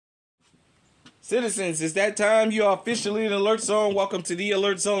Citizens, it's that time. You are officially in Alert Zone. Welcome to the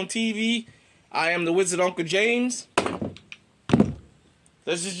Alert Zone TV. I am the Wizard Uncle James.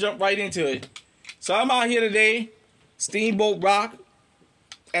 Let's just jump right into it. So I'm out here today, Steamboat Rock,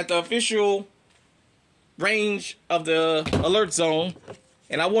 at the official range of the Alert Zone.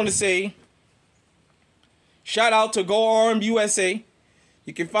 And I want to say, shout out to Go Arm USA.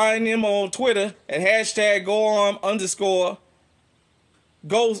 You can find them on Twitter at hashtag #GoArmed,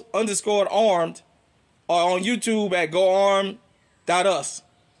 or on YouTube at GoArm.us.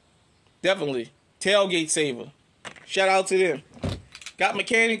 Definitely. Tailgate saver. Shout out to them. Got my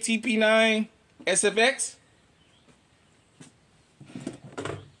Canik TP9SFX.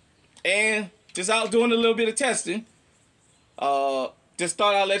 And just out doing a little bit of testing. Just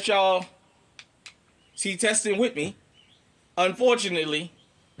thought I'd let y'all see testing with me. Unfortunately,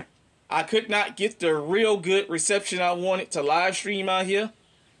 I could not get the real good reception I wanted to live stream out here.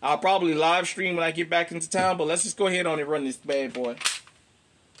 I'll probably live stream when I get back into town, but let's just go ahead on and run this bad boy.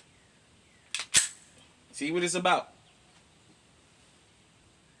 See what it's about.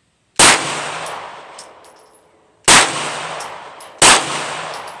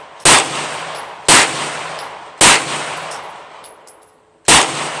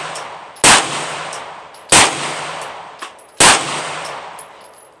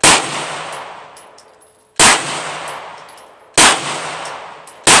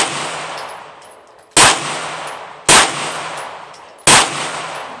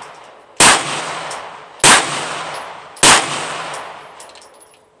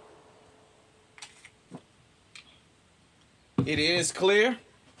 It is clear.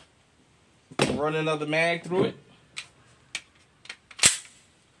 Run another mag through it.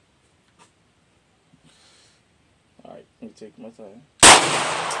 Alright, let me take my time.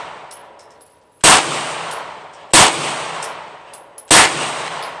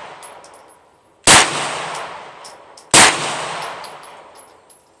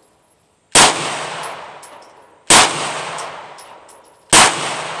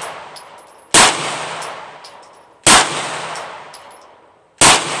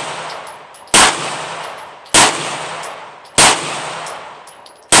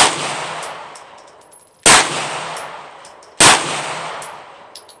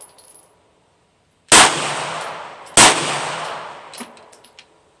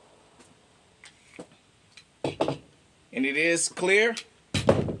 And it is clear.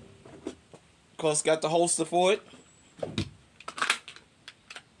 Of course, got the holster for it.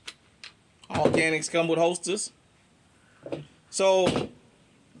 All Caniks come with holsters. So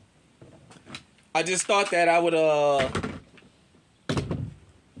I just thought that I would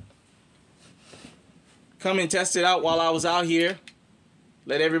come and test it out while I was out here.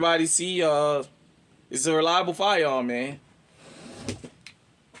 Let everybody see it's a reliable firearm, man.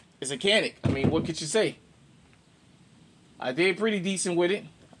 It's a Canik. I mean, what could you say? I did pretty decent with it.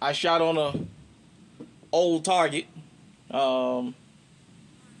 I shot on a old target. As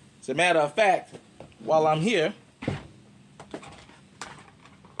a matter of fact, while I'm here,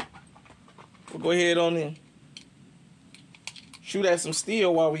 we'll go ahead on and shoot at some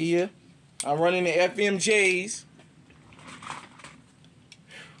steel while we're here. I'm running the FMJs.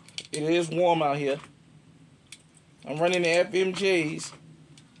 It is warm out here. I'm running the FMJs.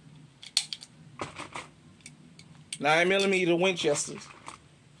 9mm Winchesters,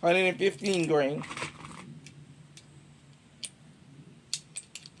 115 grain.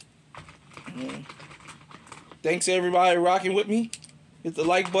 Thanks to everybody rocking with me. Hit the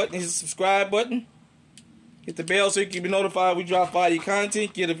like button, hit the subscribe button. Hit the bell so you can be notified when we drop fire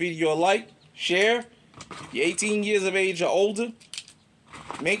content. Get a video a like, share. If you're 18 years of age or older,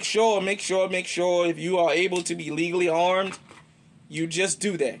 make sure if you are able to be legally armed, you just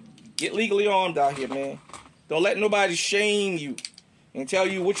do that. Get legally armed out here, man. Don't let nobody shame you and tell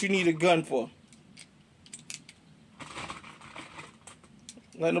you what you need a gun for.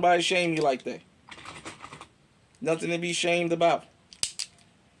 Let nobody shame you like that. Nothing to be shamed about.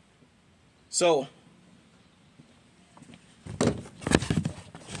 So,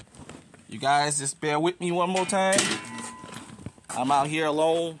 you guys just bear with me one more time. I'm out here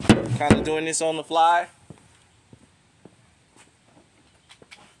alone, kind of doing this on the fly.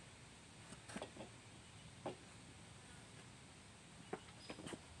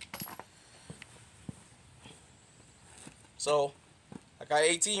 So, I got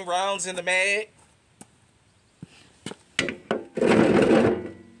 18 rounds in the mag.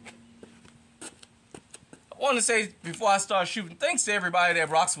 I want to say before I start shooting, thanks to everybody that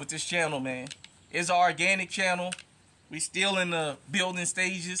rocks with this channel, man. It's our organic channel. We still in the building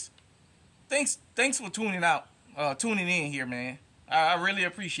stages. Thanks for tuning in here, man. I really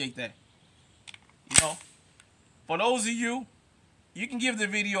appreciate that. You know, for those of you, you can give the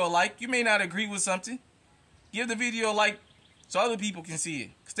video a like. You may not agree with something. Give the video a like so other people can see it,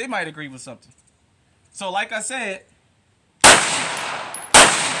 because they might agree with something. So like I said,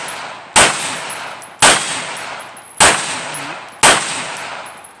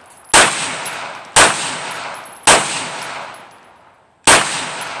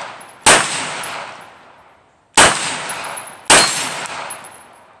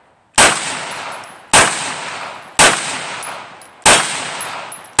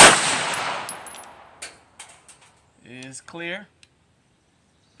 is clear.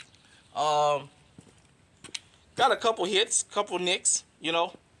 Got a couple hits, couple nicks, you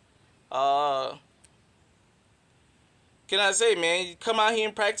know. Can I say, man, you come out here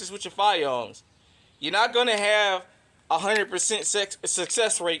and practice with your firearms. You're not gonna have 100%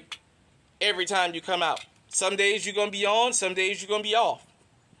 success rate every time you come out. Some days you're gonna be on, some days you're gonna be off.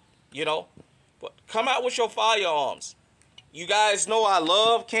 You know, but come out with your firearms. You guys know I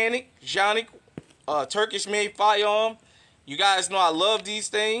love Canik Turkish-made firearm. You guys know I love these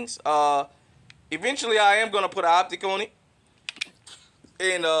things. Eventually, I am going to put an optic on it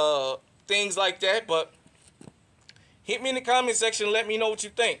and things like that. But hit me in the comment section and let me know what you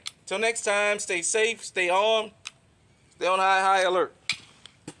think. Till next time, stay safe, stay armed, stay on high alert.